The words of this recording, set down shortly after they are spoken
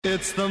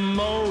It's the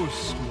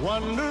most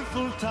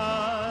wonderful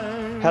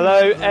time.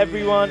 Hello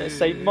everyone at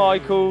St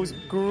Michael's.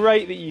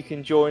 Great that you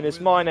can join us.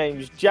 My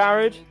name's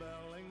Jared.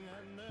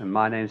 And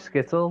my name's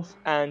Skittles.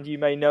 And you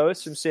may know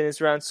us from Sinners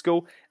Around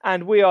School.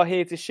 And we are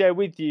here to share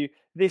with you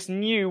this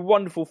new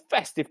wonderful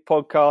festive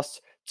podcast,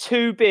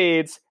 Two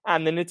Beards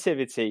and the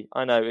Nativity.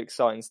 I know,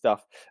 exciting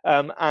stuff.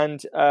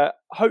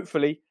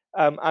 Hopefully,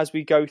 as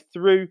we go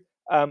through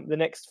the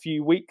next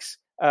few weeks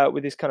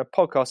with this kind of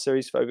podcast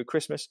series for over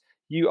Christmas,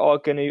 you are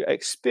going to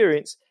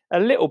experience a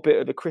little bit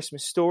of the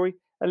Christmas story,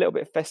 a little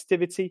bit of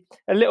festivity,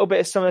 a little bit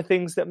of some of the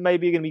things that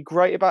maybe are going to be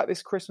great about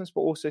this Christmas,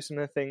 but also some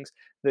of the things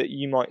that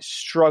you might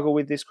struggle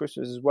with this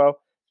Christmas as well,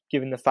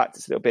 given the fact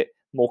it's a little bit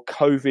more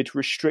COVID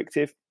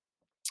restrictive.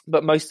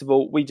 But most of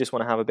all, we just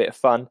want to have a bit of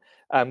fun,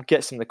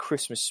 get some of the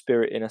Christmas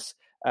spirit in us,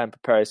 and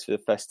prepare us for the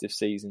festive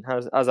season.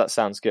 How's that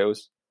sound,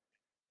 Skills?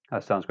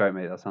 That sounds great,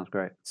 mate. That sounds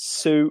great.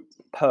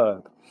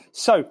 Superb.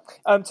 So,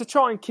 to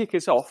try and kick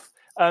us off,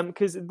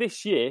 because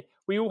this year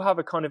we all have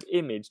a kind of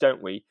image,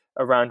 don't we,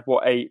 around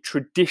what a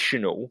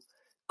traditional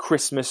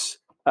Christmas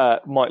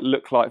might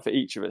look like for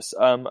each of us.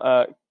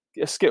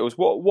 Skittles,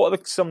 what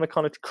are some of the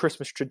kind of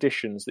Christmas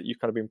traditions that you've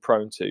kind of been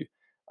prone to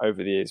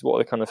over the years? What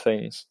are the kind of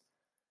things?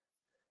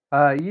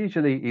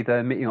 Usually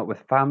either meeting up with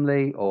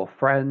family or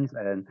friends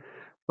and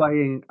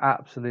playing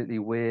absolutely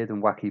weird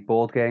and wacky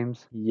board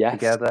games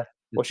together.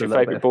 What's your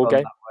favourite board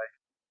game?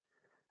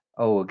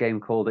 Oh, a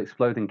game called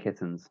Exploding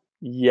Kittens.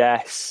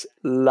 Yes,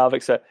 love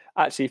it. So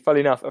actually, funny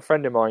enough, a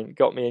friend of mine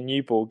got me a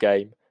new board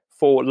game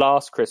for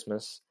last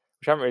Christmas,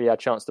 which I haven't really had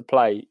a chance to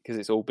play because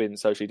it's all been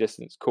socially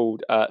distanced,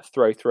 called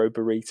Throw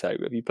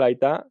Burrito. Have you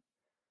played that?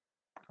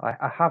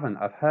 I haven't.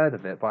 I've heard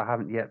of it, but I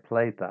haven't yet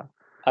played that.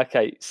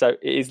 Okay, so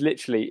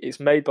it's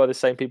made by the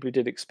same people who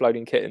did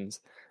Exploding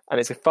Kittens, and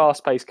it's a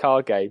fast-paced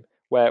card game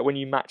where when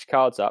you match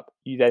cards up,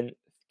 you then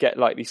get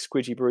like these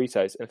squidgy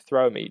burritos and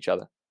throw them at each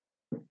other.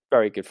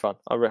 Very good fun.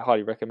 I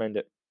highly recommend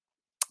it.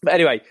 But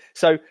anyway,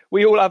 so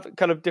we all have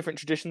kind of different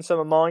traditions. Some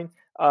of mine.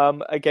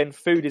 Again,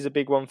 food is a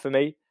big one for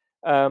me.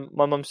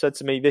 My mum said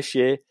to me this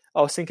year,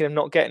 I was thinking of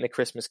not getting a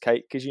Christmas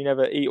cake because you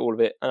never eat all of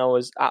it, and I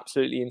was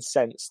absolutely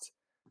incensed.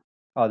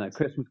 Oh no,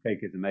 Christmas cake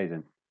is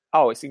amazing.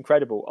 Oh, it's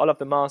incredible. I love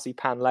the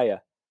marzipan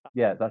layer.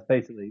 Yeah, that's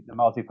basically the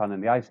marzipan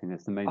and the icing.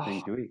 It's the main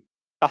thing you eat.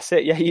 That's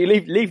it. Yeah, you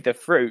leave the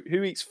fruit.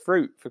 Who eats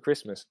fruit for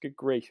Christmas? Good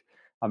grief.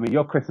 I mean,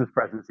 your Christmas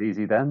present's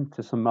easy then.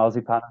 Just some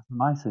marzipan and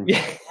some icing.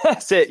 Yeah,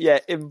 that's it. Yeah,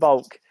 in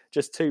bulk.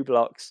 Just 2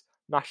 blocks.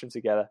 Mash them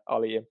together.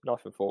 I'll eat them.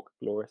 Knife and fork.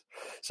 Glorious.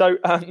 So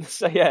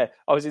yeah,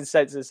 I was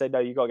incensed and said, no,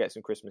 you got to get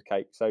some Christmas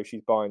cake. So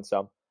she's buying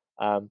some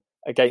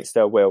against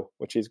her will,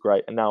 which is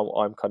great. And now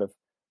I'm kind of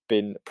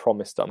been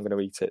promised that I'm going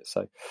to eat it.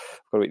 So I've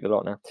got to eat a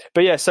lot now.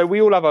 But yeah, so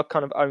we all have our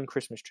kind of own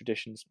Christmas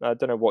traditions. I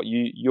don't know what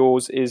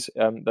yours is,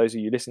 those of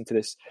you listening to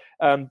this.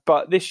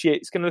 But this year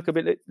it's going to look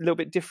a little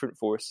bit different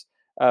for us.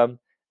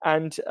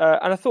 And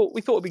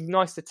we thought it'd be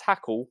nice to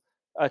tackle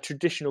a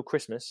traditional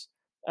Christmas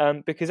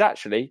because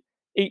actually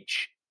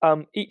each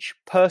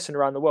person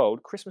around the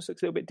world, Christmas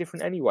looks a little bit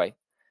different anyway.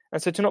 And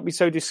so to not be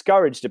so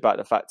discouraged about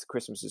the fact that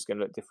Christmas is going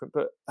to look different,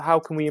 but how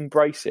can we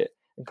embrace it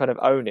and kind of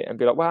own it and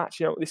be like, well,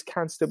 actually, you know, this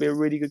can still be a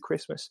really good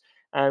Christmas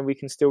and we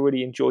can still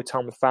really enjoy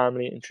time with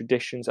family and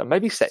traditions and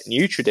maybe set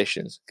new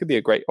traditions. Could be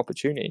a great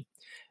opportunity.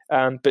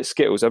 But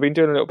Skittles, I've been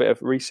doing a little bit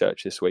of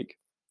research this week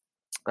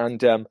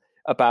and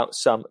about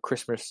some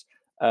Christmas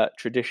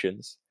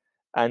traditions.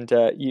 And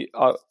I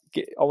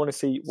want to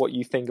see what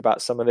you think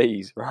about some of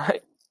these,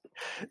 right?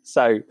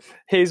 So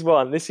here's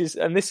one. This is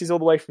all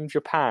the way from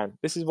Japan.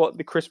 This is what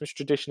the Christmas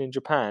tradition in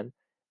Japan.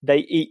 They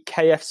eat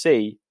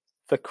KFC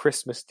for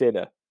Christmas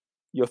dinner.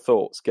 Your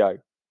thoughts, go.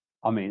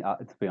 I mean,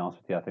 to be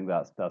honest with you, I think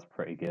that's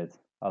pretty good.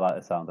 I like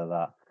the sound of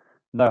that.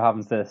 No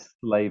having to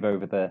slave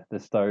over the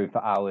stove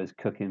for hours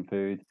cooking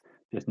food.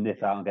 Just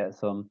nip out and get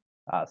some.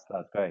 That's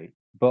great.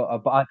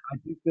 But I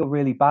do feel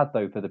really bad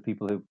though for the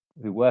people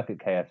who work at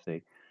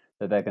KFC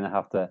that they're going to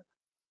have to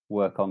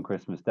work on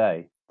Christmas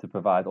Day to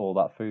provide all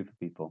that food for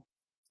people,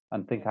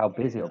 and think how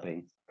busy it'll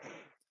be.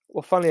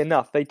 Well, funnily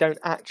enough, you don't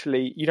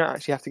actually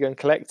have to go and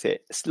collect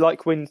it. It's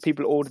like when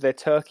people order their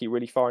turkey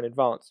really far in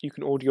advance. You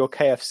can order your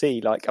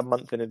KFC like a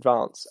month in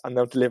advance, and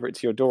they'll deliver it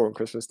to your door on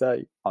Christmas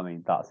Day. I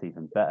mean, that's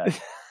even better.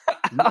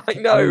 I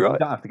know, right? You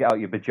don't have to get out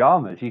your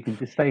pajamas. You can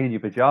just stay in your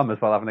pajamas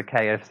while having a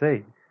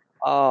KFC.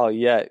 Oh,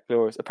 yeah,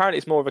 glorious. Apparently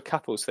it's more of a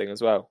couples thing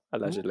as well,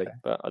 allegedly. Okay.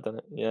 But I don't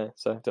know. Yeah,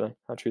 so I don't know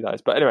how true that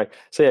is. But anyway,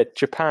 so yeah,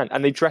 Japan.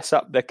 And they dress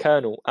up their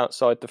colonel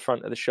outside the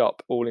front of the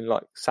shop, all in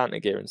like Santa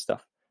gear and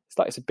stuff.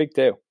 It's a big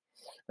deal.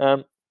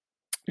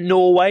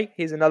 Norway,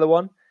 here's another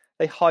one.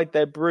 They hide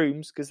their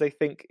brooms because they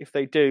think if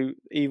they do,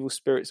 evil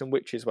spirits and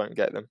witches won't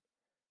get them.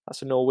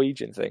 That's a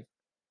Norwegian thing,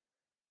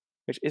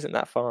 which isn't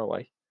that far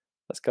away.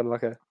 That's kind of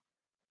like a...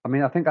 I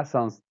mean, I think that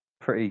sounds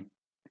pretty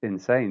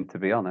insane, to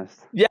be honest.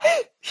 Yeah,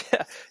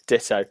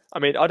 ditto. I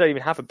mean, I don't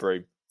even have a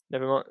broom.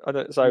 Never mind. I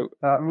don't. So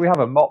we have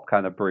a mop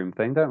kind of broom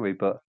thing, don't we?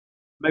 But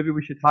maybe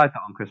we should hide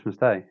that on Christmas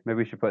Day. Maybe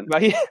we should put...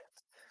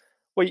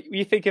 Well,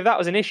 you think if that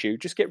was an issue,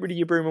 just get rid of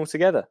your broom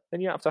altogether. Then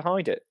you don't have to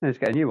hide it. Yeah,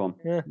 just get a new one.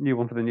 Yeah. New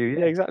one for the new year.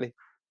 Yeah, exactly.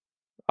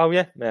 Oh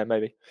yeah,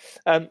 maybe.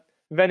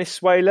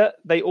 Venezuela,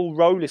 they all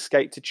roller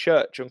skate to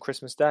church on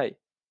Christmas Day.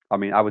 I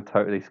mean, I would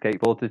totally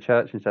skateboard to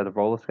church instead of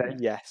roller skate.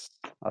 Yes,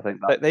 I think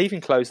that they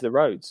even close the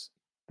roads.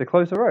 they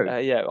close the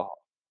road. Yeah,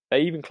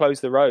 they even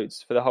close the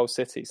roads for the whole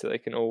city, so they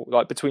can all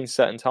between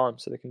certain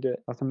times, so they can do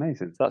it. That's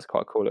amazing. So that's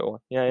quite a cool little one.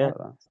 Yeah, I yeah. like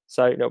that.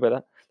 So a little bit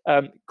of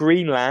that.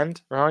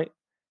 Greenland, right?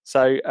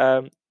 So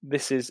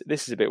this is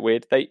a bit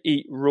weird. They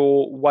eat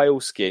raw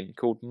whale skin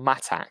called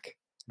matak.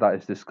 That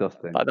is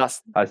disgusting.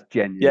 That's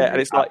genuinely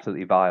and it's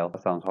absolutely vile.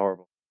 That sounds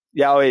horrible.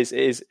 Yeah, it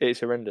is. It's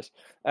horrendous.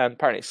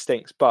 Apparently it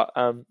stinks, but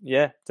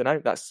yeah, don't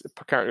know. That's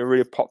apparently a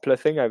really popular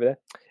thing over there.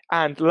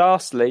 And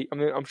lastly, I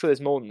mean, I'm sure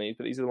there's more than these,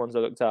 but these are the ones I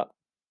looked up.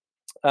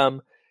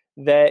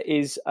 There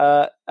is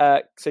so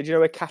do you know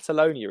where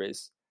Catalonia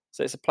is?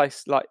 So it's a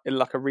place like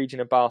a region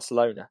of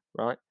Barcelona,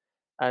 right?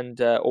 And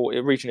or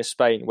a region of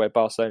Spain where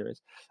Barcelona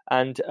is,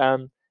 and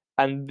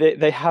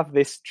they have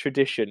this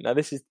tradition. Now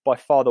this is by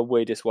far the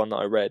weirdest one that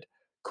I read,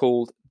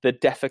 called the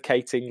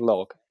defecating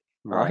log.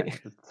 Right.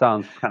 It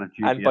sounds kind of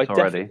dubious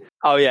already.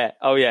 Oh yeah.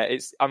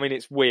 It's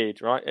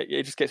weird, right?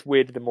 It just gets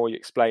weirder the more you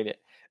explain it.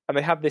 And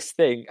they have this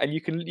thing, and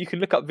you can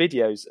look up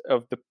videos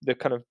of the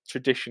kind of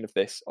tradition of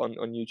this on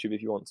YouTube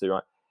if you want to,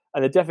 right?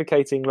 And the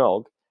defecating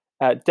log,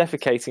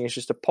 defecating is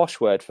just a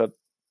posh word for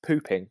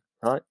pooping,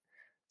 right?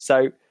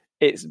 So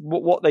it's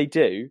what they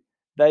do.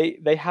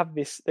 They have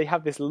this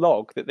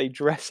log that they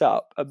dress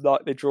up and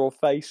they draw a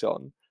face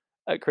on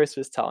at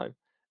Christmas time.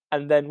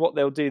 And then what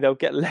they'll do, they'll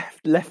get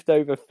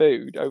leftover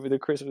food over the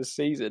Christmas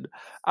season,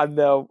 and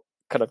they'll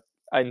kind of,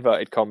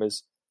 inverted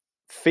commas,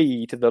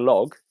 feed the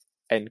log,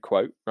 end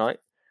quote, right?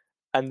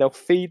 And they'll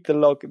feed the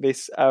log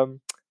this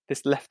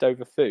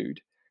leftover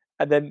food,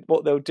 and then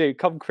what they'll do,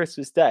 come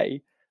Christmas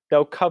Day,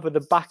 they'll cover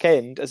the back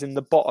end, as in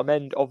the bottom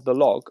end of the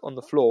log, on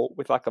the floor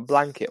with like a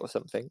blanket or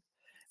something,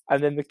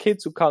 and then the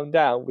kids will come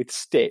down with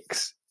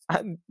sticks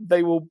and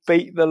they will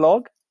beat the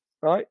log,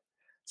 right?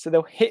 So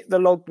they'll hit the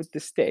log with the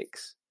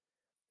sticks,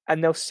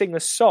 and they'll sing a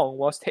song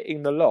whilst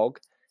hitting the log,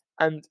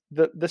 and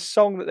the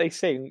song that they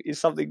sing is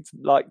something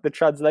like, the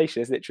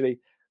translation is literally,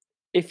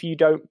 "If you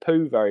don't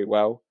poo very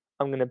well,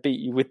 I'm going to beat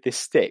you with this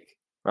stick,"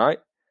 right?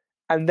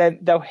 And then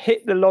they'll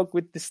hit the log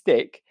with the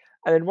stick,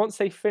 and then once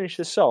they finish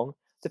the song,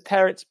 the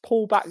parents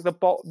pull back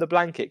the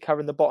blanket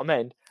covering the bottom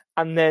end,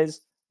 and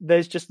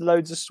there's just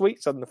loads of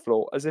sweets on the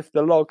floor, as if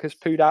the log has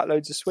pooed out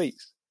loads of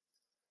sweets.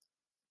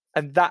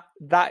 And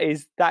that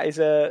is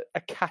a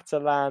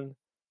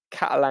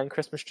Catalan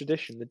Christmas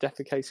tradition, the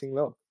defecating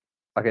log.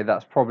 Okay,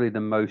 that's probably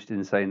the most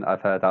insane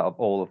I've heard out of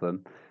all of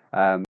them.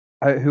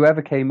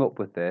 Whoever came up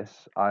with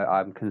this,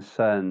 I'm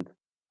concerned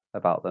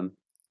about them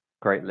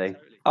greatly.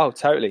 Oh,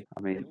 totally.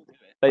 I mean,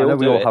 I know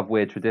we all have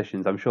weird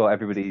traditions. I'm sure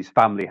everybody's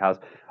family has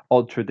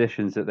odd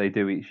traditions that they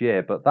do each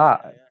year, but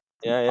that,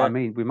 I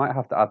mean, we might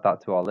have to add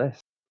that to our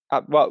list.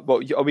 Well,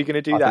 are we going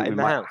to do that in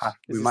the house?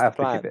 We might have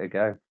to give it a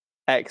go.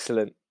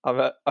 Excellent.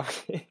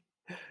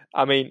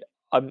 I mean,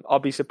 I'll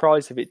be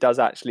surprised if it does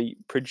actually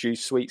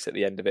produce sweets at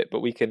the end of it, but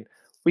we can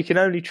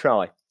only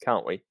try,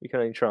 can't we? We can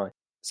only try.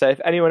 So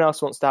if anyone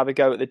else wants to have a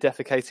go at the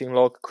defecating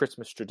log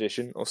Christmas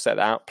tradition or set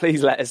that out,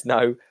 please let us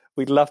know.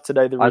 We'd love to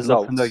know the results. I'd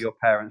love to know your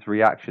parents'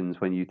 reactions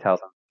when you tell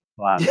them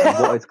the plan and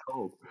what it's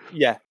called.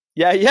 Yeah.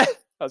 I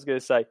was going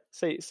to say,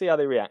 see how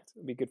they react.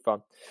 It'll be good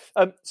fun.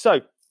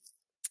 So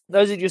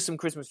those are just some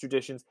Christmas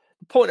traditions.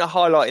 The point of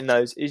highlighting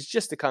those is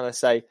just to kind of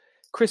say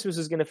Christmas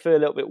is going to feel a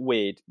little bit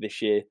weird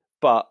this year,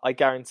 but I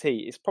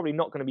guarantee it's probably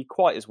not going to be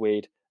quite as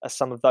weird as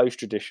some of those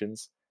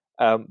traditions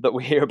that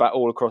we hear about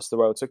all across the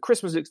world. So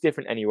Christmas looks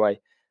different anyway.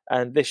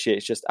 And this year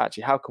it's just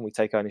actually, how can we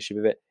take ownership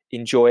of it,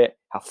 enjoy it,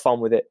 have fun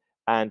with it,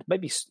 and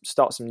maybe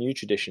start some new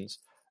traditions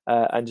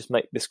and just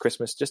make this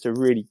Christmas just a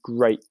really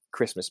great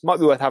Christmas. Might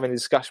be worth having a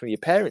discussion with your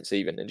parents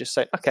even and just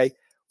saying, okay,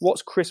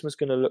 what's Christmas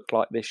going to look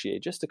like this year?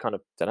 Just to kind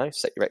of,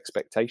 set your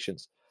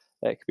expectations.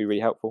 That could be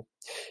really helpful.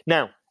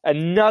 Now,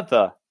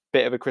 another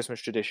bit of a Christmas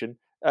tradition,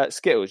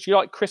 Skittles. Do you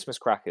like Christmas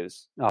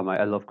crackers? Oh mate,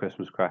 I love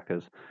Christmas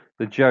crackers.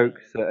 The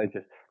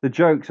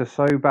jokes are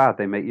so bad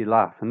they make you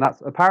laugh, and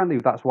that's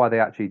why they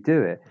actually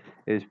do it,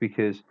 is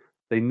because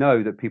they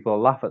know that people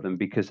will laugh at them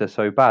because they're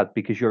so bad,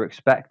 because you're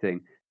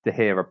expecting to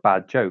hear a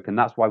bad joke, and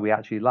that's why we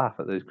actually laugh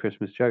at those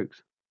Christmas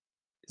jokes.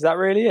 Is that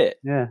really it?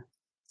 Yeah.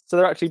 So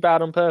they're actually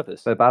bad on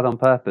purpose? They're bad on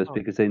purpose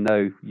because they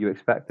know you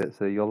expect it,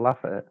 so you'll laugh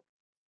at it.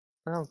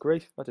 Oh,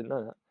 grief. I didn't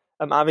know that.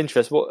 Out of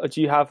interest, what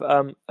do you have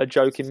a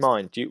joke in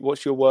mind?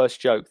 What's your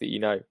worst joke that you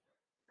know?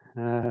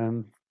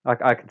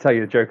 I can tell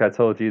you the joke I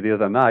told you the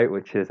other night,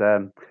 which is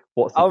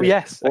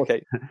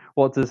okay.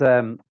 What does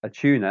a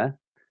tuner,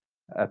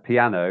 a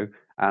piano,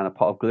 and a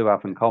pot of glue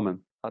have in common?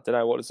 I don't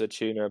know. What does a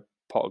tuner, a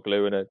pot of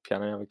glue, and a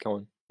piano have in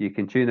common? You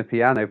can tune a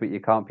piano, but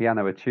you can't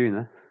piano a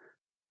tuner.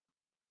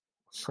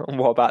 And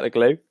what about the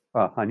glue?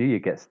 Oh, I knew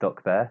you'd get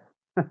stuck there.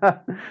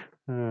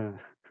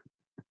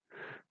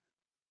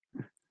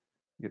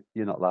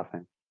 You're not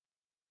laughing.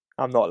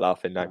 I'm not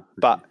laughing, no.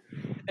 But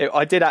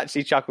I did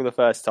actually chuckle the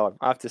first time,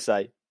 I have to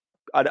say.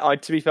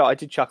 To be fair, I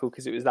did chuckle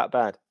because it was that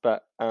bad.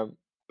 But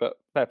but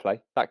fair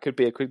play. That could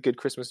be a good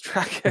Christmas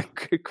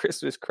good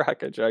Christmas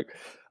cracker joke.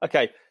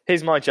 Okay,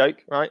 here's my joke,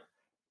 right?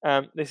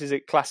 This is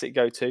a classic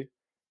go-to.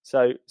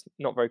 So it's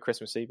not very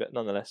Christmassy, but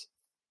nonetheless.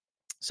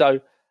 So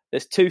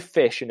there's 2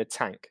 fish in a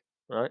tank,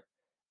 right?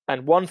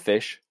 And one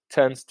fish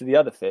turns to the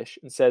other fish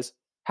and says,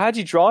 "How do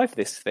you drive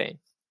this thing?"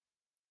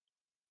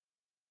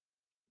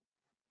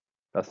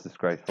 That's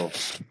disgraceful.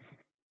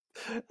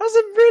 That's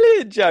a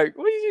brilliant joke.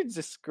 What are you doing?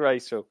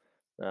 Disgraceful.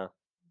 No,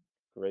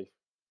 grief.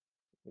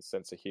 His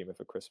sense of humour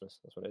for Christmas.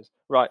 That's what it is.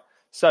 Right.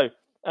 So,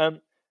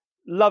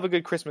 love a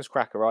good Christmas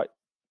cracker, right?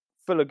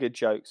 Full of good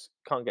jokes.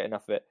 Can't get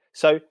enough of it.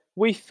 So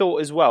we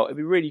thought as well, it'd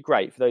be really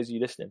great for those of you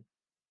listening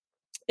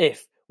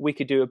if we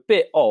could do a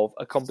bit of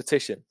a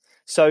competition.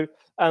 So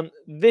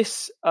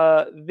these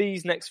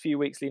next few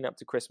weeks leading up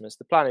to Christmas,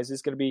 the plan is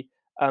there's going to be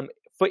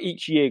for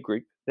each year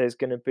group, there's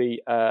going to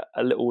be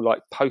a little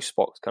like post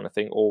box kind of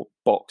thing or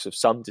box of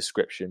some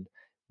description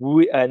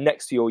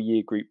next to your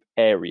year group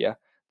area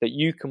that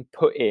you can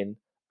put in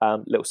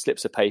little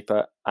slips of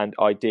paper and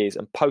ideas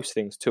and post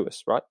things to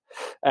us, right?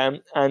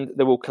 And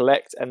they will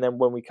collect, and then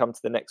when we come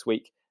to the next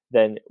week,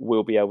 then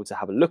we'll be able to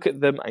have a look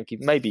at them and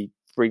maybe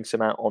bring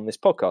some out on this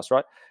podcast,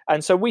 right?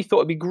 And so we thought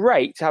it'd be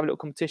great to have a little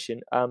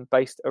competition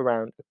based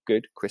around a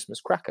good Christmas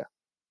cracker,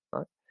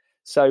 right?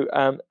 So,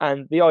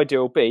 and the idea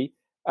will be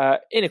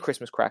in a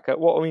Christmas cracker.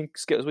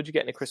 Skittles, what do you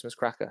get in a Christmas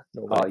cracker?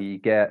 Oh, you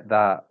get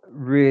that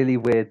really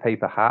weird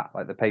paper hat,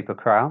 like the paper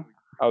crown.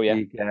 Oh yeah.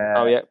 You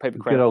get paper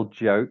crown. Good old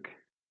joke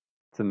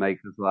to make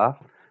us laugh,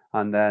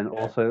 and then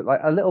also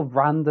like a little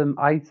random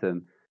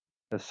item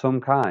of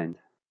some kind.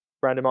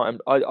 Random item.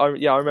 I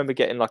remember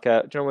getting like do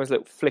you know those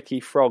little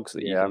flicky frogs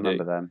that you can do? Yeah, I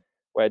remember them.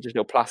 Where just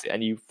little plastic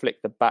and you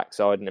flick the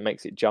backside and it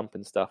makes it jump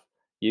and stuff.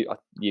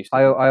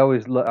 I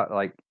always look at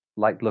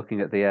like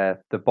looking at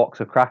the box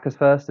of crackers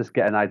first, just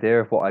get an idea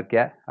of what I'd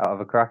get out of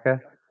a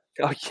cracker.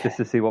 Oh, yeah. Just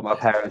to see what my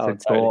parents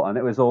had thought, and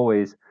it was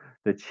always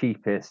the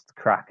cheapest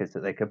crackers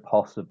that they could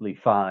possibly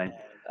find.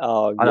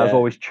 Oh, and I was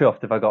always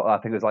chuffed if I got, I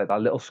think it was like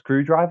that little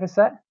screwdriver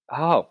set.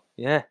 Oh,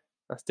 yeah,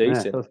 that's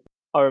decent. Yeah,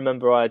 I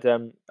remember I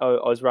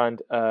was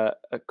around at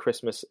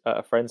Christmas at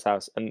a friend's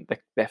house, and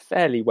they're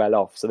fairly well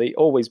off, so they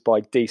always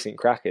buy decent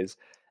crackers.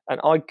 And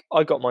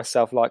I got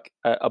myself like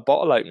a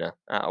bottle opener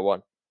out of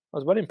one. I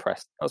was well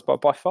impressed. That was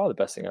by far the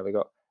best thing I ever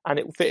got, and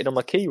it fitted on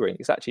my key ring.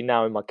 It's actually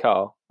now in my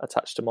car,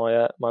 attached to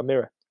my my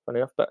mirror. Funny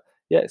enough, but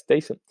yeah, it's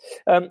decent.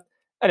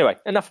 Anyway,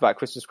 enough about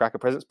Christmas cracker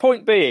presents.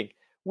 Point being,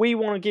 we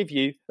want to give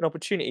you an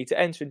opportunity to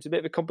enter into a bit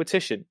of a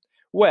competition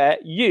where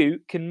you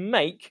can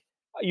make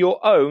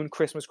your own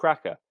Christmas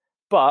cracker,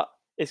 but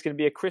it's going to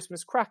be a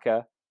Christmas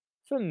cracker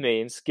for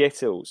me and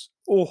Skittles.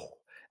 Oh,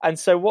 and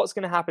so what's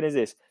going to happen is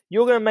this.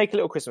 You're going to make a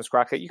little Christmas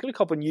cracker. You can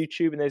look up on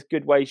YouTube, and there's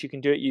good ways you can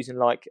do it using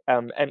like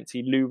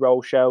empty loo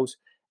roll shells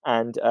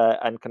and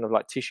kind of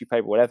like tissue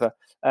paper, whatever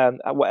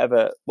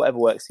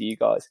works for you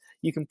guys.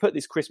 You can put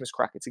this Christmas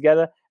cracker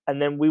together,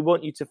 and then we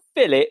want you to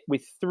fill it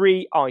with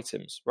 3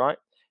 items, right?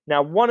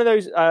 Now, one of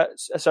those,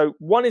 so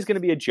one is going to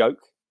be a joke.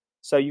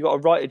 So you got to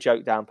write a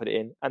joke down, put it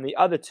in, and the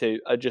other 2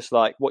 are just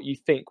like what you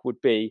think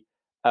would be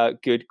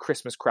good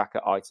Christmas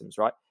cracker items,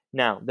 right?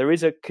 Now, there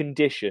is a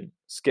condition.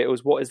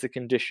 Skittles, what is the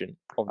condition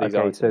of these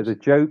items? So the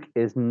joke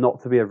is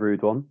not to be a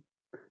rude one.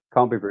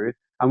 Can't be rude.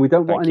 And we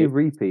don't want any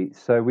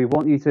repeats. So we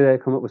want you to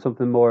come up with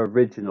something more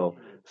original,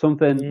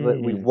 something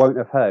that we won't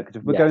have heard.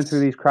 Because if we're going through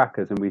these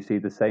crackers and we see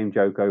the same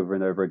joke over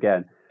and over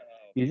again,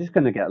 you're just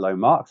going to get low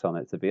marks on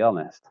it, to be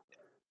honest.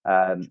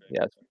 Yeah,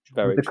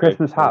 very the true.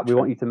 Christmas hat, we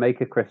want you to make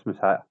a Christmas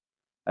hat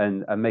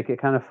and make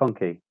it kind of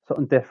funky,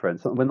 something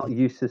different, something we're not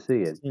used to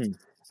seeing.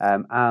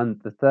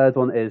 And the third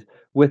one is,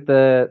 with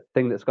the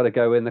thing that's got to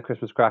go in the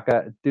Christmas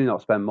cracker, do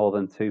not spend more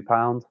than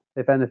 £2.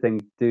 If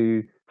anything,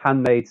 do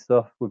handmade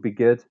stuff would be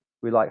good.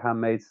 We like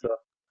handmade stuff.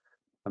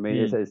 I mean,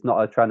 it's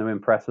not trying to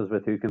impress us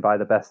with who can buy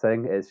the best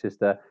thing. It's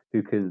just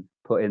who can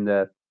put in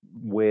the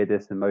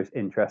weirdest and most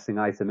interesting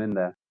item in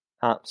there.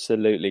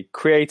 Absolutely.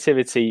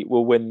 Creativity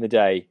will win the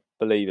day,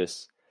 believe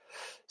us.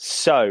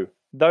 So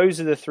those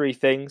are the 3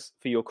 things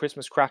for your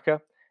Christmas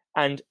cracker.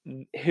 And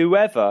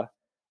whoever,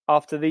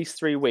 after these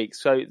 3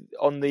 weeks, so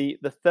on the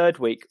 3rd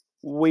week,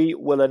 we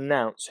will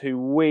announce who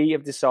we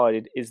have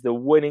decided is the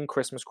winning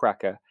Christmas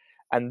cracker,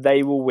 and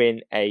they will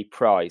win a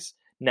prize.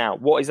 Now,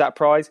 what is that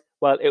prize?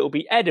 Well, it will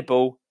be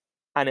edible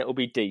and it will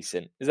be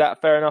decent. Is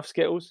that fair enough,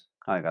 Skittles?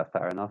 I think that's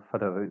fair enough. I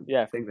don't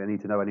think they need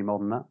to know any more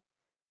than that.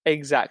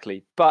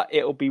 Exactly. But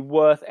it will be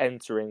worth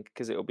entering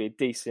because it will be a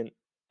decent,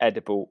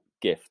 edible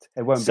gift.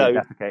 It won't be a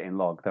defecating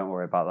log. Don't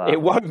worry about that. It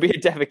won't be a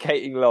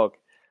defecating log.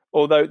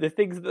 Although the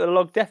things that the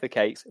log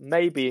defecates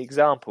may be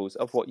examples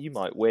of what you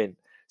might win.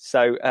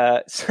 So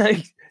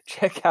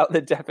check out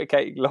the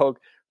defecating log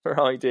for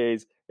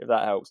ideas if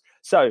that helps.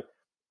 So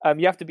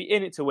you have to be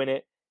in it to win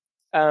it.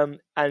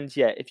 And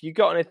yeah, if you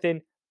got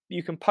anything,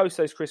 you can post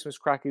those Christmas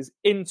crackers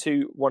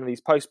into one of these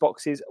post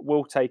boxes.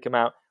 We'll take them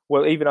out.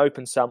 We'll even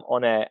open some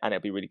on air, and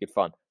it'll be really good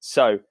fun.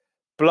 So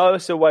blow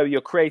us away with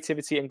your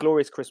creativity and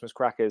glorious Christmas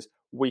crackers.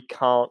 We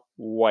can't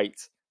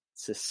wait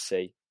to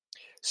see.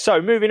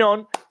 So moving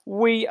on,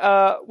 we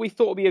thought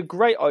it'd be a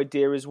great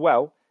idea as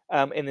well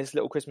in this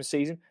little Christmas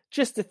season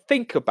just to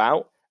think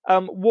about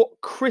what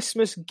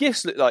Christmas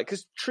gifts look like,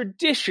 because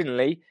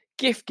traditionally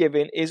gift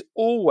giving is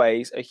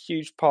always a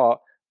huge part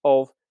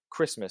of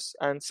Christmas,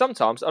 and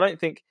sometimes I don't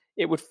think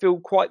it would feel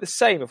quite the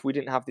same if we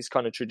didn't have this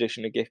kind of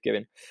tradition of gift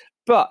giving.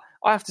 But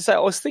I have to say, I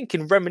was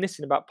thinking,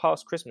 reminiscing about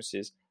past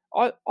Christmases,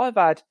 I've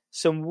had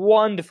some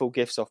wonderful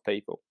gifts off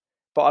people,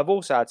 but I've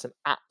also had some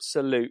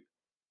absolute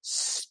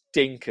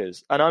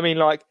stinkers. And I mean,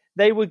 like,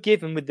 they were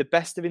given with the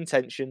best of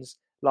intentions,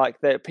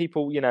 like they're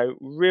people,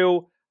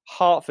 real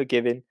heart for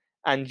giving,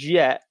 and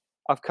yet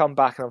I've come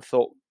back and I've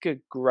thought,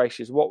 good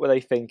gracious, what were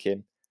they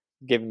thinking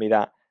giving me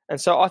that?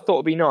 And so I thought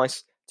it'd be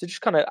nice to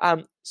just kind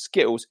of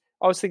Skittles.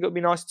 I was thinking it would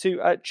be nice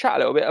to chat a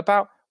little bit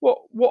about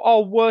what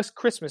our worst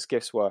Christmas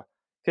gifts were.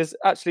 Because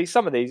actually,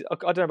 some of these, I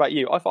don't know about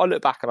you, I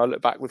look back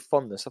with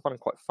fondness. I find them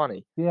quite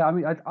funny. Yeah, I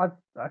mean, I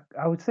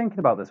was thinking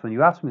about this when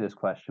you asked me this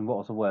question. What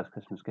was the worst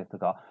Christmas gift I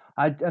got?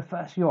 At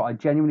first, I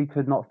genuinely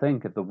could not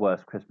think of the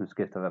worst Christmas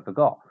gift I've ever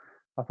got.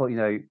 I thought,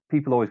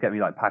 people always get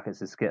me like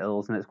packets of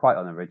Skittles, and it's quite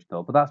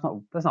unoriginal, but that's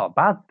not a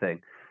bad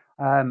thing.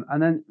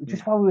 And then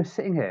just while we were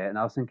sitting here, and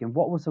I was thinking,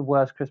 what was the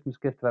worst Christmas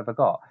gift I've ever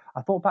got?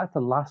 I thought back to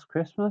last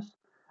Christmas,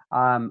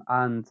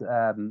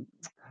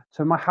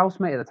 so my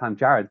housemate at the time,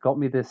 Jared, got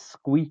me this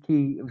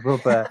squeaky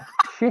rubber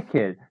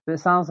chicken that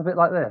sounds a bit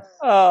like this.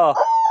 Oh,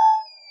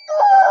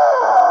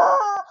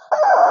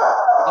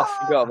 I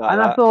forgot about that.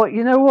 And I thought,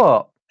 you know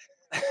what?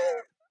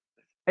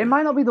 It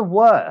might not be the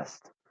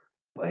worst,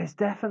 but it's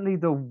definitely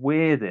the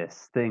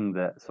weirdest thing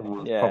that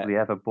someone's probably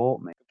ever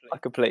bought me. I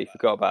completely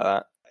forgot about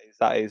that.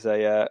 That is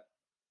a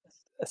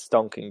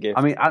stonking gift.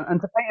 I mean,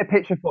 and to paint a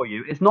picture for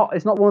you, it's not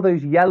one of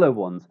those yellow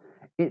ones.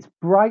 It's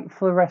bright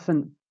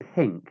fluorescent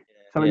pink.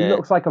 So it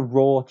looks like a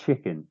raw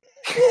chicken.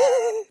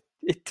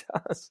 It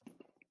does.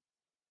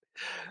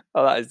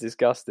 Oh, that is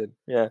disgusting.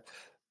 Yeah.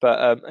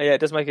 But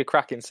it does make a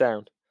cracking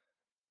sound.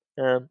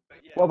 What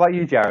about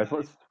you, Jared?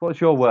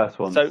 What's your worst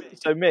one? So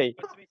me.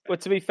 Well,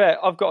 to be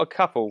fair, I've got a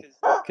couple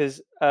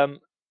because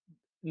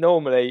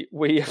normally,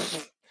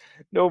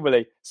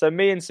 so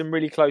me and some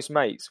really close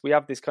mates, we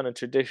have this kind of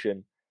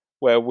tradition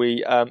where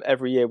we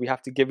every year we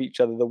have to give each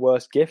other the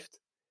worst gift.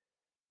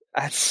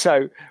 And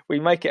so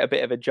we make it a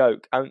bit of a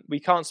joke, and we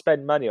can't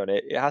spend money on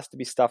it. It has to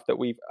be stuff that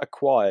we've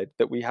acquired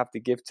that we have to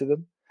give to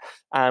them,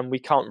 and we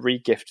can't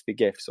re-gift the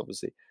gifts,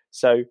 obviously.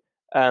 So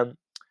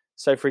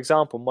for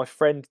example, my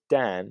friend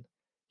Dan,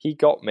 he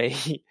got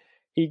me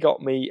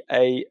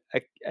a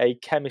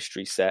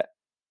chemistry set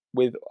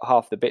with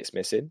half the bits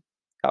missing.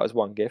 That was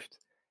one gift.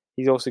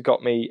 He's also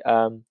got me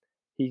a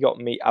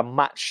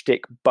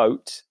matchstick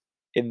boat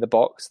in the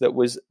box that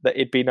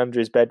it'd been under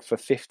his bed for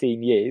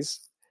 15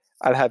 years.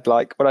 And had,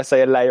 like, when I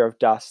say a layer of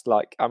dust,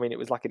 it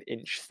was like an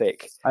inch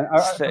thick.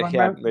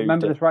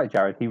 Remember this right,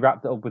 Jared? He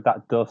wrapped it up with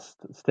that dust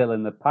still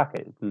in the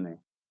packet, didn't he?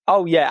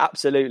 Oh yeah,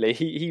 absolutely.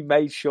 He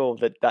made sure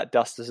that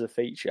dust is a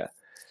feature.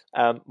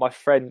 My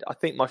friend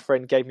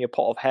gave me a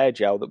pot of hair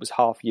gel that was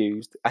half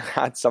used and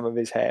had some of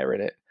his hair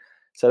in it.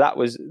 So that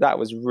was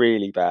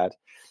really bad.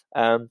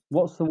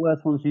 What's the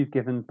worst ones you've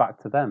given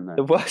back to them then?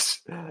 The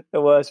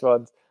worst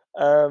ones.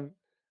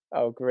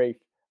 Oh grief!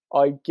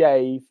 I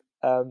gave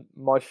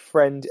my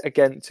friend,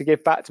 again, to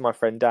give back to my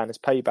friend Dan as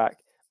payback,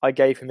 I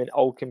gave him an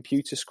old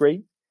computer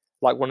screen,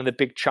 like one of the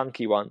big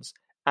chunky ones,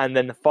 and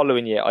then the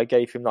following year I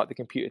gave him like the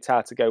computer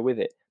tower to go with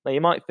it. Now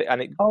you might think,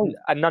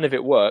 and none of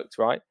it worked,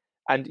 right?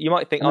 And you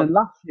might think, and then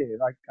last year,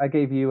 I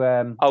gave you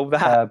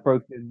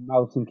broken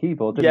mouse and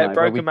keyboard, didn't I? Yeah,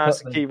 broken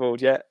mouse and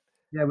keyboard, yeah.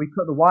 Yeah, we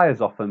cut the wires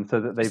off them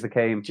so that they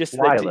became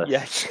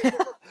wireless.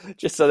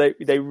 Just so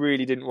they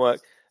really didn't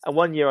work. And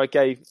one year I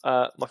gave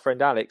my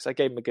friend Alex, I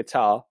gave him a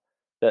guitar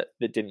that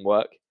didn't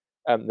work.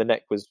 The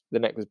neck was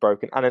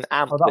broken, and an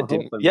amp that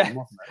didn't.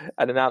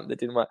 And an amp that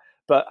didn't work.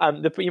 But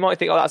you might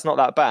think, that's not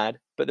that bad.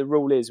 But the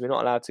rule is we're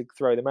not allowed to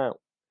throw them out,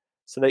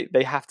 so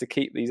they have to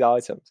keep these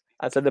items.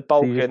 And so the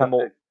bulk of them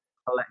all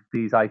collect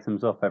these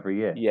items up every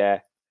year.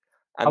 Yeah.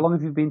 And how long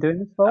have you been doing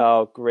this for?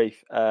 Oh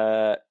grief,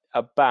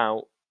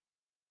 about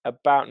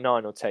 9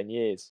 or 10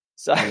 years.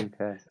 So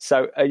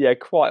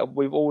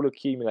we've all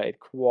accumulated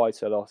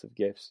quite a lot of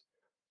gifts.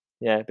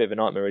 Yeah, a bit of a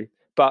nightmare really.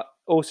 But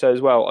also as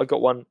well, I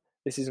got one.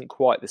 This isn't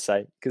quite the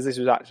same because this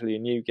was actually a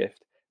new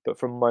gift, but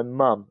from my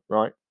mum,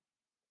 right?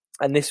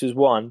 And this was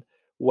one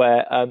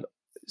where,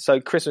 so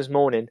Christmas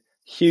morning,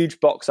 huge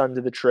box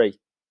under the tree,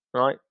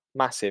 right?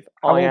 Massive.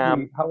 How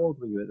old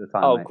were you at the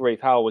time? Oh, grief!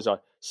 How old was I?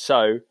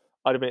 So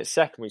I'd have been at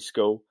secondary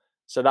school,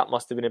 so that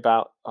must have been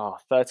about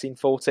 13,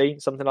 14,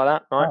 something like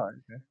that, right? Oh,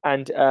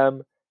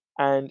 okay.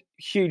 And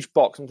huge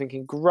box. I'm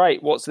thinking,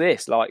 great, what's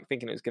this? Like,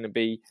 thinking it was going to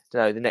be,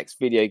 the next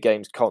video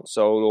games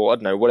console, or I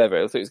don't know, whatever.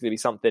 I thought it was going to be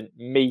something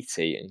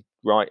meaty and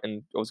I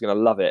was going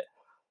to love it.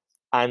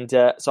 And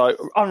so I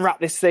unwrap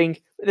this thing.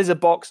 There's a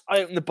box. I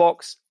open the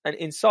box, and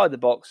inside the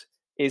box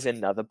is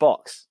another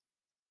box,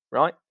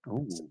 right?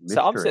 Ooh,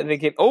 so I'm sitting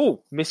thinking,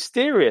 oh,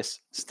 mysterious.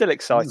 Still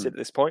excited at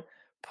this point.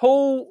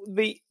 Pull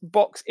the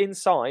box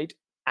inside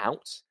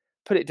out,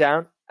 put it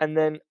down, and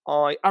then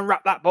I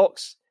unwrap that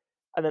box.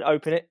 and then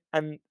open it,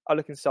 and I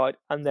look inside,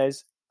 and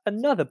there's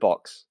another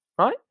box,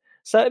 right?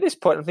 So at this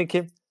point, I'm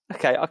thinking,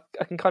 okay,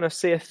 I can kind of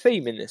see a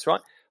theme in this,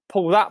 right?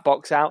 Pull that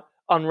box out,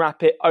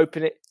 unwrap it,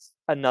 open it,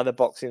 another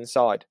box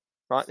inside,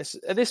 right?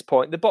 At this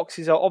point, the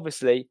boxes are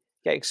obviously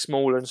getting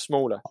smaller and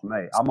smaller.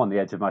 Mate, I'm on the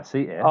edge of my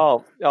seat here.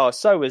 Oh,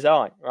 so was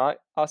I, right?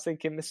 I was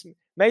thinking this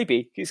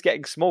maybe it's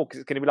getting small because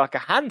it's going to be like a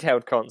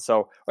handheld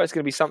console, or it's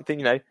going to be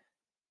something,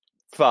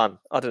 fun.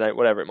 I don't know,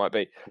 whatever it might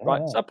be,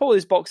 right? So I pull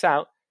this box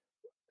out,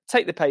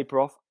 take the paper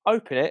off,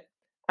 open it,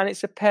 and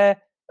it's a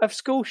pair of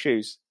school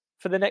shoes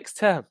for the next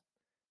term.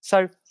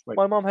 So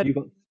my mum had... You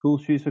got school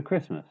shoes for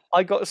Christmas?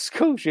 I got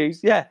school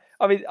shoes, yeah.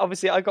 I mean,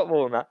 obviously I got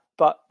more than that,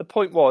 but the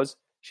point was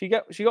she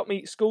got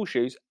me school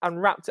shoes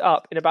and wrapped it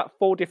up in about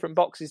 4 different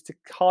boxes to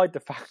hide the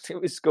fact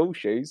it was school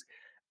shoes,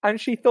 and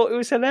she thought it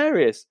was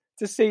hilarious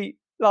to see,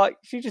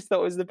 she just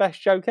thought it was the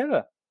best joke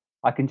ever.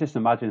 I can just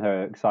imagine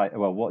her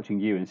watching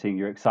you and seeing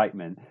your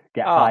excitement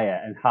get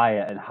higher and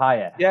higher and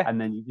higher. Yeah. And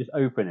then you just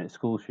open it,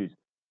 school shoes.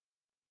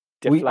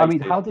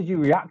 Deflated. How did you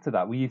react to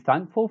that? Were you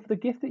thankful for the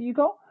gift that you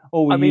got?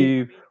 Or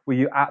were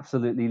you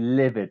absolutely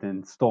livid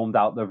and stormed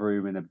out the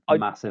room in a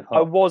massive huff?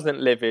 I wasn't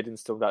livid and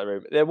stormed out the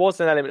room. There was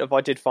an element of I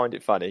did find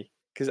it funny,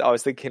 because I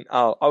was thinking,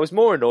 I was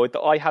more annoyed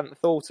that I hadn't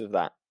thought of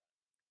that.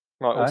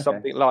 Right, or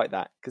something like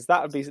that. Because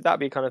that'd be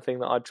the kind of thing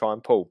that I'd try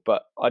and pull,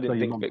 but I didn't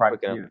think of it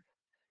quick enough.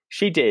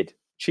 She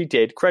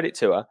did, credit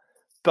to her,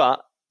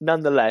 but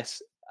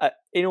nonetheless,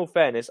 in all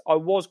fairness, I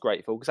was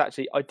grateful because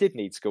actually I did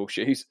need school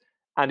shoes,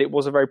 and it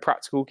was a very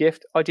practical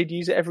gift. I did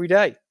use it every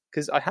day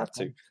because I had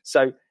to.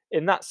 So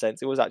in that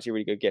sense, it was actually a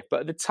really good gift.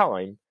 But at the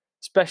time,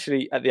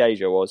 especially at the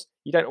age I was,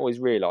 you don't always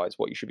realise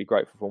what you should be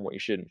grateful for and what you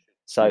shouldn't.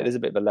 So there's a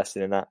bit of a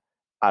lesson in that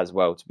as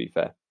well, to be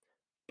fair.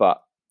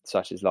 But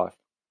such is life.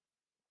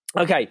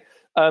 Okay,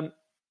 so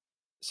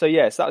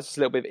that was just a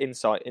little bit of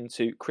insight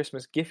into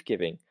Christmas gift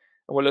giving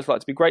and what it looks like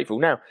to be grateful.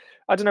 Now,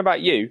 I don't know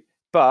about you,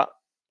 but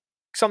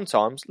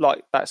sometimes,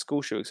 like that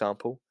school shoe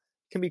example,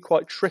 it can be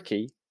quite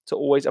tricky to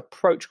always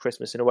approach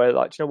Christmas in a way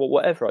like,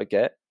 whatever I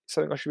get,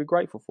 something I should be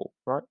grateful for,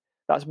 right?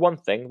 That's one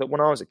thing that when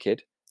I was a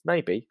kid,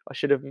 maybe I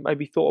should have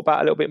thought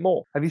about a little bit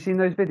more. Have you seen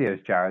those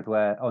videos, Jared,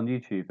 where on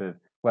YouTube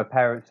where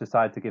parents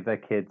decide to give their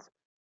kids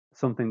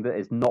something that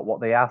is not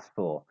what they asked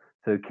for?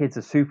 So kids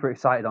are super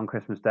excited on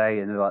Christmas Day,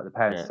 and the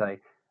parents say,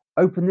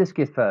 open this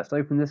gift first.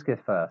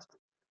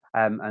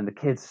 And the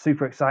kid's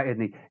super excited,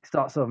 and he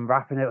starts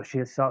unwrapping it, or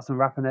she starts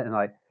unwrapping it,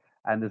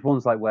 and there's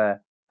ones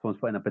where someone's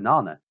putting a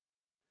banana,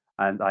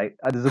 and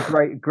there's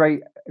a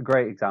great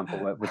example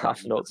with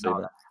I've not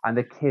seen that. And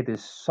the kid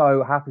is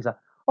so happy. He's like,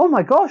 "Oh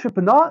my gosh,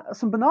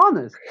 some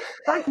bananas!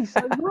 Thank you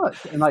so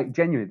much!" And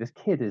genuinely, this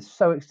kid is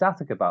so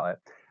ecstatic about it.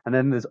 And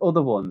then there's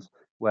other ones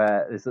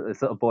where this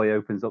little boy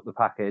opens up the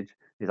package.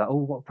 He's like, "Oh,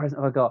 what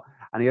present have I got?"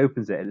 And he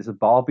opens it, and it's a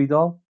Barbie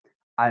doll.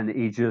 And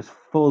he just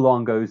full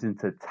on goes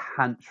into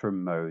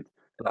tantrum mode.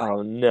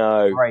 Oh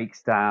no!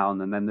 Breaks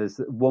down, and then there's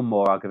one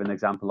more I'll give an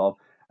example of.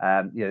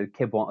 The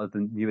kid wanted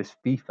the newest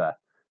FIFA,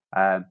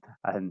 and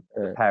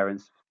the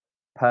parents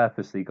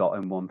purposely got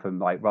him one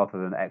from rather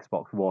than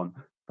Xbox One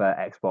for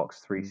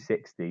Xbox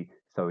 360,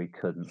 so he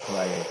couldn't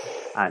play it,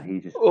 and he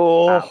just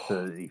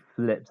absolutely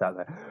flips out.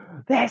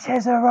 This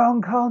is the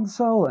wrong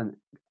console, and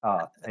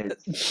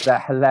they're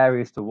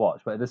hilarious to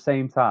watch. But at the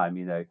same time,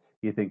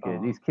 you're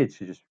thinking these kids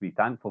should just be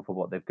thankful for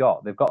what they've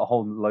got. They've got a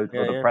whole load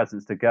of other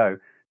presents to go.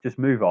 Just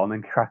move on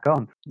and crack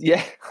on.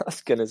 Yeah, I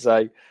was going to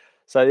say.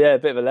 So, a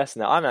bit of a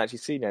lesson there. I haven't actually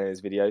seen any of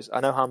those videos. I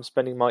know how I'm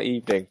spending my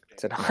evening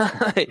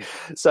tonight.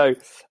 So,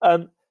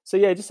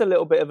 just a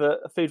little bit of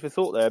a food for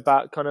thought there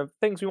about kind of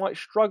things we might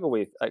struggle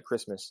with at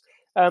Christmas.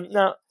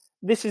 Now,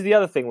 this is the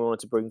other thing we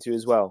wanted to bring to you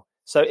as well.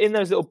 So, in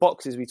those little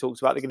boxes we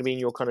talked about, they're going to be in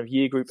your kind of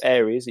year group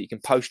areas that you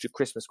can post your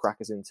Christmas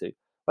crackers into.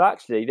 But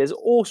actually, there's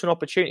also an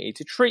opportunity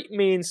to treat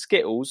me and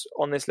Skittles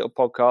on this little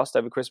podcast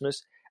over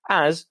Christmas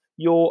as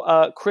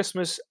your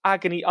Christmas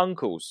agony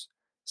uncles.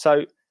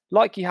 So,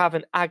 like you have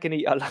an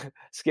agony,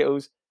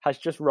 Skittles has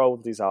just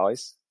rolled his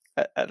eyes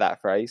at that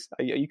phrase.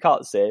 You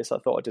can't see it, so I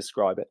thought I'd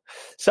describe it.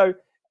 So,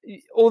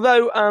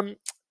 although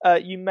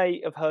you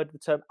may have heard the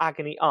term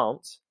agony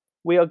aunt,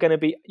 we are going to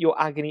be your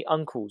agony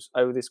uncles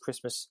over this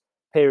Christmas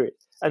period.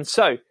 And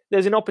so,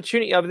 there's an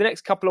opportunity over the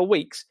next couple of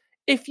weeks.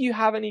 If you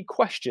have any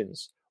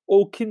questions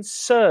or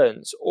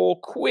concerns or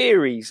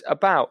queries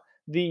about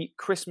the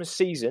Christmas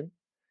season,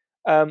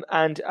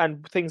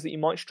 and things that you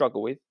might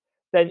struggle with,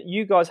 then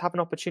you guys have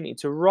an opportunity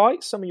to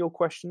write some of your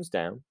questions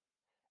down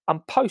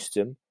and post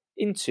them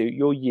into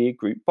your year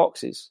group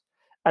boxes.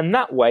 And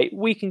that way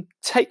we can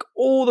take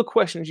all the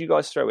questions you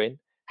guys throw in,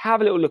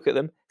 have a little look at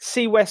them,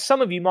 see where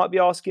some of you might be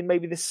asking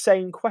maybe the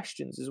same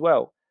questions as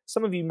well.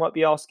 Some of you might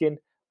be asking,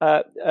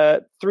 3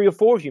 or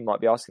 4 of you might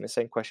be asking the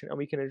same question, and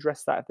we can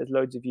address that if there's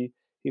loads of you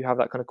who have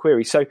that kind of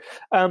query. So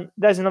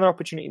there's another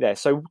opportunity there.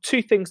 So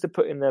 2 things to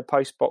put in the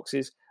post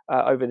boxes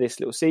over this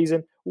little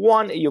season.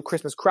 1 are your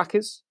Christmas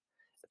crackers.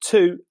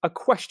 2 are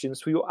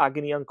questions for your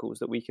agony uncles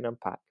that we can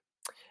unpack.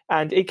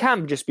 And it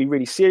can just be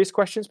really serious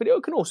questions, but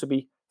it can also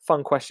be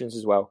fun questions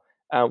as well,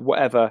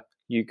 whatever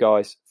you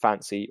guys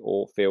fancy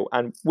or feel,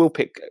 and we'll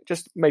pick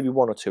just maybe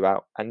one or two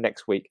out, and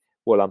next week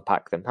we'll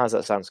unpack them. How's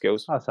that sound,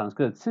 Skills? That sounds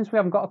good. Since we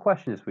haven't got a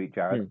question this week,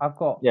 Jared, I've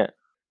got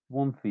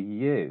one for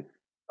you.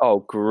 Oh,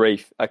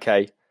 grief.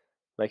 Okay.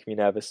 Making me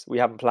nervous. We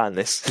haven't planned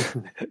this.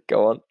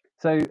 Go on.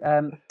 So,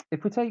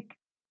 if we take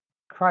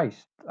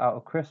Christ out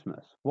of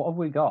Christmas, what have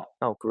we got?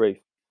 Oh, grief.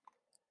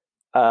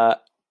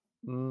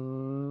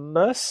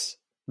 Mus?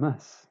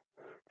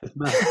 Just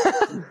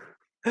mus.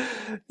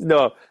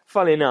 No,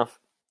 funny enough,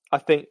 I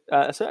think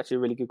that's actually a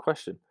really good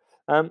question.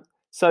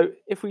 So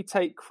if we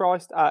take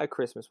Christ out of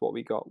Christmas, what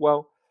we got?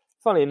 Well,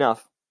 funny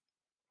enough,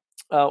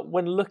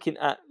 when looking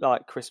at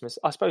like Christmas,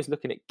 I suppose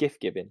looking at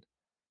gift giving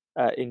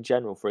in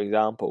general, for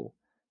example,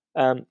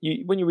 when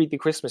you read the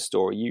Christmas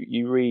story,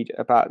 you read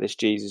about this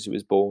Jesus who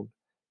was born.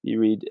 You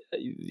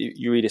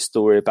read a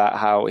story about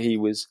how he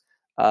was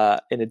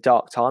in a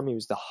dark time. He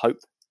was the hope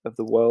of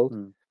the world.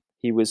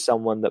 He was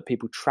someone that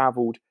people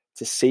travelled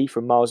to see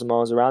from miles and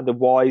miles around. The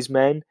wise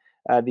men,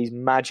 these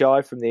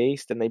magi from the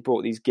east, and they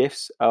brought these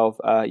gifts of,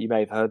 you may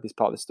have heard this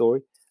part of the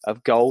story,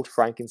 of gold,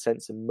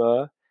 frankincense, and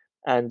myrrh,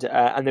 and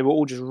they were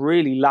all just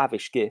really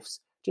lavish gifts,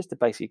 just to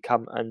basically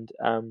come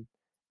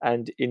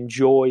and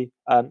enjoy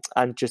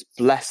and just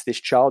bless this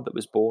child that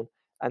was born,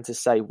 and to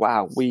say,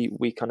 wow,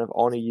 we kind of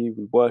honour you,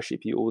 we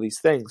worship you, all these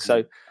things.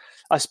 So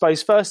I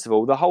suppose, first of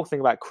all, the whole thing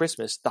about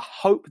Christmas, the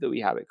hope that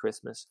we have at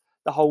Christmas,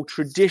 the whole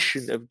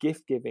tradition of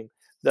gift giving,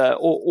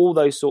 all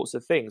those sorts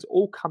of things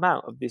all come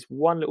out of this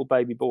one little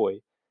baby boy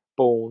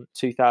born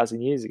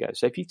 2,000 years ago.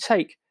 So if you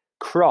take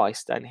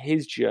Christ and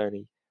his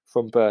journey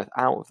from birth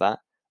out of that,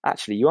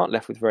 actually you aren't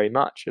left with very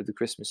much of the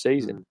Christmas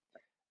season.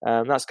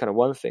 That's kind of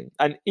one thing.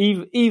 And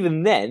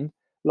even then,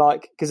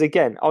 like, because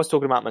again, I was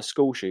talking about my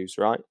school shoes,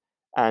 right?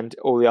 And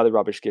all the other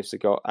rubbish gifts I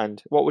got.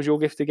 And what was your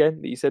gift again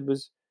that you said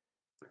was?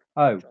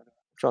 Oh, I'm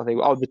trying to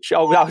think.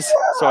 That was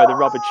sorry, the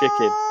rubber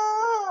chicken.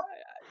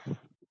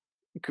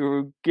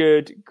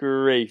 Good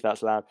grief,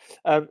 that's loud.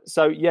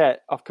 So yeah,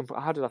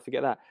 how did I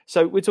forget that?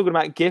 So we're talking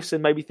about gifts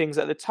and maybe things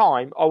at the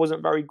time I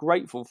wasn't very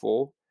grateful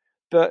for,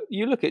 but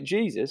you look at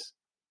Jesus,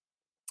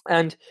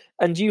 and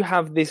you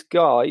have this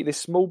guy, this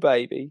small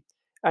baby,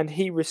 and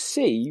he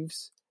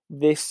receives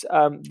this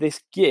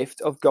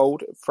gift of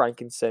gold,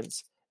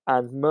 frankincense,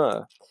 and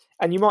myrrh,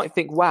 and you might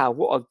think, wow,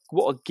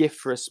 what a gift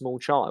for a small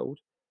child.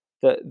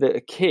 That a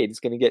kid's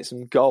going to get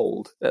some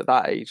gold at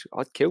that age.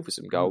 I'd kill for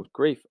some gold.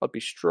 Grief. I'd be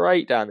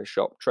straight down the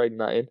shop trading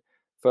that in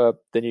for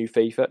the new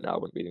FIFA. No,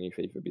 it wouldn't be the new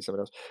FIFA. It'd be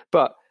someone else.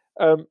 But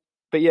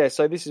yeah,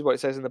 so this is what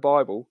it says in the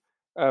Bible.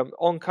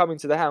 On coming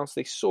to the house,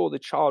 they saw the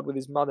child with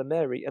his mother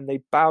Mary, and they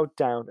bowed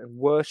down and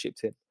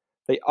worshipped him.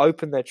 They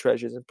opened their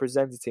treasures and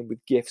presented him with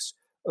gifts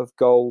of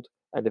gold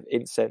and of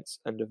incense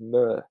and of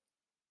myrrh.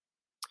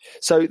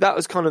 So that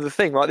was kind of the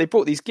thing, right? They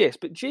brought these gifts,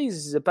 but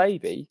Jesus is a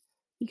baby.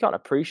 He can't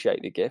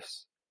appreciate the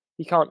gifts.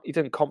 He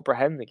doesn't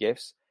comprehend the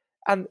gifts.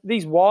 And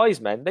these wise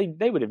men,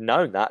 they would have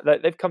known that.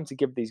 They've come to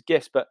give these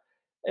gifts, but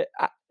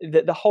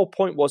the whole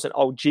point wasn't,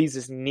 oh,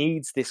 Jesus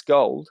needs this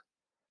gold.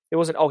 It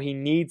wasn't, oh, he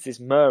needs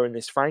this myrrh and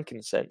this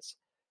frankincense.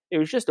 It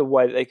was just a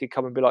way that they could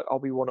come and be like, oh,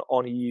 we want to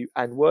honour you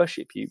and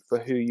worship you for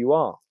who you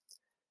are.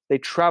 They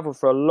travelled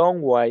for a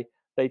long way.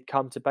 They'd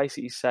come to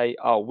basically say,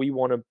 oh, we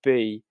want to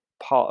be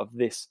part of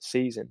this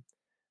season.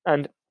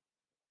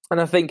 And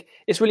I think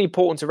it's really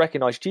important to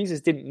recognise Jesus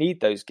didn't need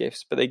those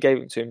gifts, but they gave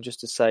them to him just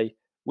to say,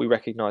 we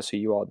recognise who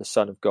you are, the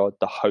Son of God,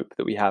 the hope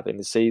that we have in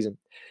the season.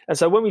 And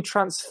so when we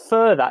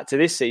transfer that to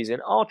this season,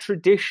 our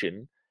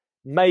tradition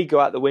may go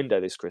out the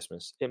window this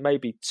Christmas. It may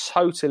be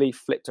totally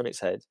flipped on its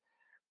head,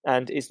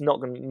 and it's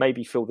not going to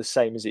maybe feel the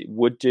same as it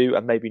would do,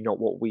 and maybe not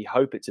what we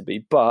hope it to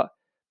be. But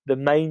the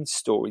main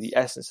story, the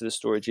essence of the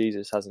story of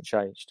Jesus hasn't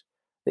changed.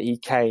 That he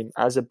came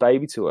as a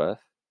baby to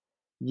earth.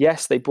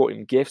 Yes, they brought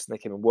him gifts and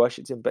they came and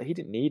worshipped him, but he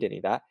didn't need any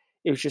of that.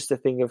 It was just a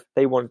thing of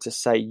they wanted to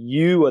say,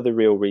 you are the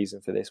real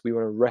reason for this. We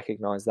want to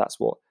recognize that's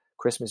what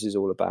Christmas is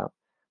all about.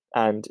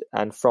 And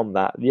from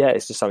that, yeah,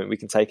 it's just something we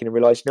can take in and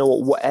realize, you know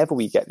what, whatever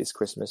we get this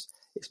Christmas,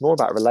 it's more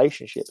about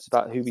relationships,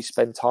 about who we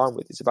spend time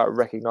with. It's about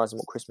recognizing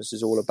what Christmas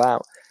is all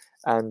about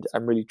and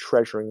really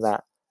treasuring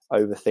that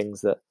over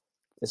things that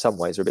in some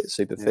ways are a bit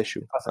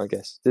superficial, I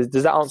guess.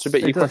 Does that answer a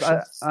bit your question?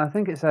 I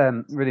think it's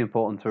really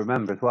important to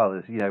remember as well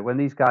is, you know, when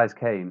these guys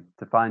came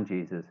to find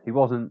Jesus, he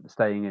wasn't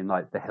staying in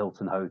like the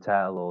Hilton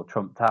Hotel or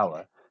Trump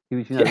Tower. He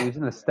was, he was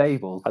in a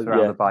stable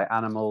surrounded by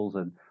animals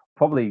and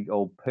probably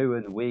old poo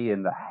and wee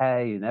and the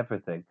hay and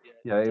everything.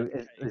 You know,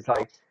 it's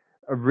like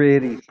a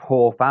really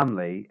poor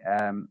family.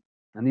 And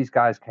these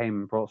guys came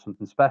and brought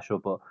something special.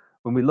 But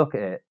when we look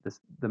at it,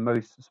 the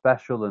most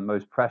special and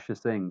most precious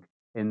thing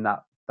in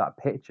that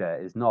picture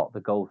is not the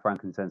gold,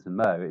 frankincense, and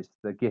myrrh. It's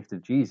the gift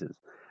of Jesus.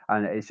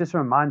 And it's just a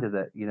reminder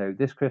that, you know,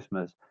 this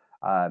Christmas,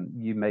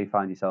 you may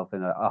find yourself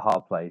in a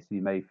hard place.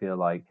 You may feel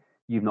like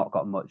you've not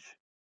got much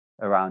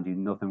around you,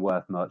 nothing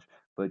worth much.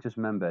 But just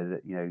remember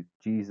that, you know,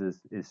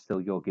 Jesus is still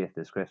your gift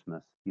this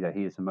Christmas. You know,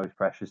 he is the most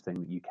precious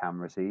thing that you can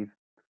receive.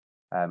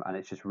 And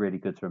it's just really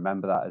good to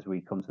remember that as we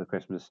come to the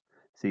Christmas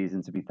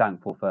season, to be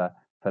thankful for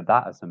for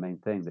that as the main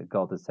thing, that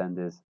God has sent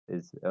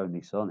his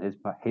only Son,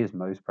 his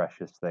most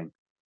precious thing,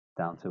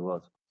 down to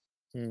us.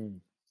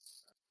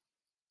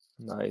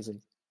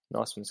 Amazing.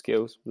 Nice one,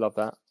 Skills. Love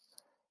that.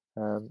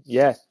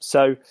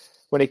 So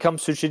when it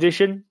comes to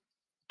tradition,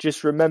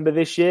 just remember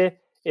this year,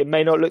 it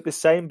may not look the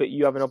same, but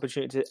you have an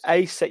opportunity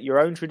to set your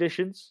own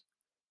traditions.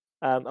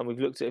 And we've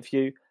looked at a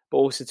few, but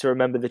also to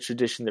remember the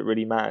tradition that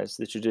really matters,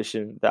 the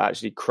tradition that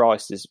actually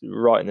Christ is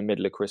right in the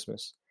middle of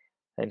Christmas.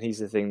 And he's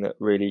the thing that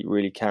really,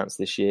 really counts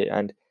this year.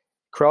 And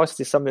Christ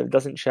is something that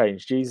doesn't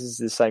change. Jesus is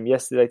the same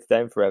yesterday,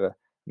 today, and forever.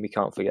 And we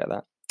can't forget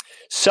that.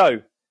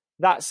 So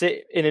that's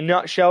it in a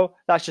nutshell.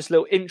 That's just a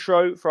little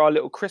intro for our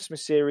little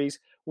Christmas series.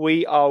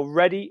 We are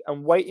ready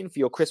and waiting for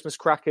your Christmas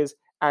crackers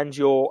and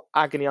your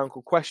Agony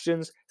Uncle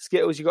questions.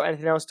 Skittles, you got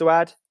anything else to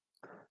add?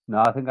 No,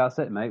 I think that's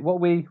it, mate. What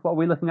are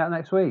we looking at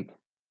next week?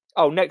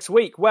 Oh, next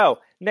week.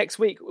 Well, next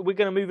week we're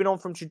going to move on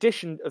from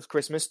tradition of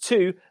Christmas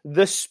to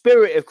the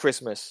spirit of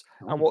Christmas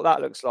and what that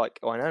looks like.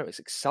 Oh, I know, it's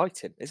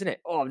exciting, isn't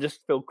it? Oh, I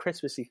just feel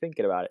Christmassy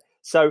thinking about it.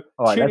 So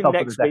tune in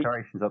next week.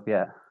 Decorations up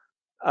yet?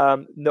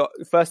 No,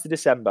 1st of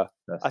December.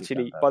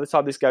 Actually, by the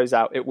time this goes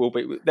out,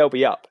 they'll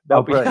be up.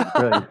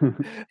 Brilliant.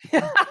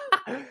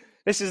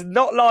 This is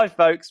not live,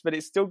 folks, but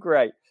it's still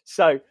great.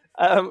 So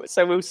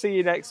we'll see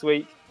you next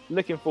week.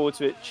 Looking forward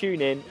to it.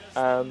 Tune in,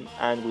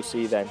 and we'll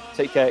see you then.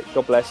 Take care.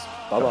 God bless.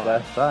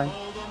 Bye-bye.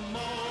 Bye.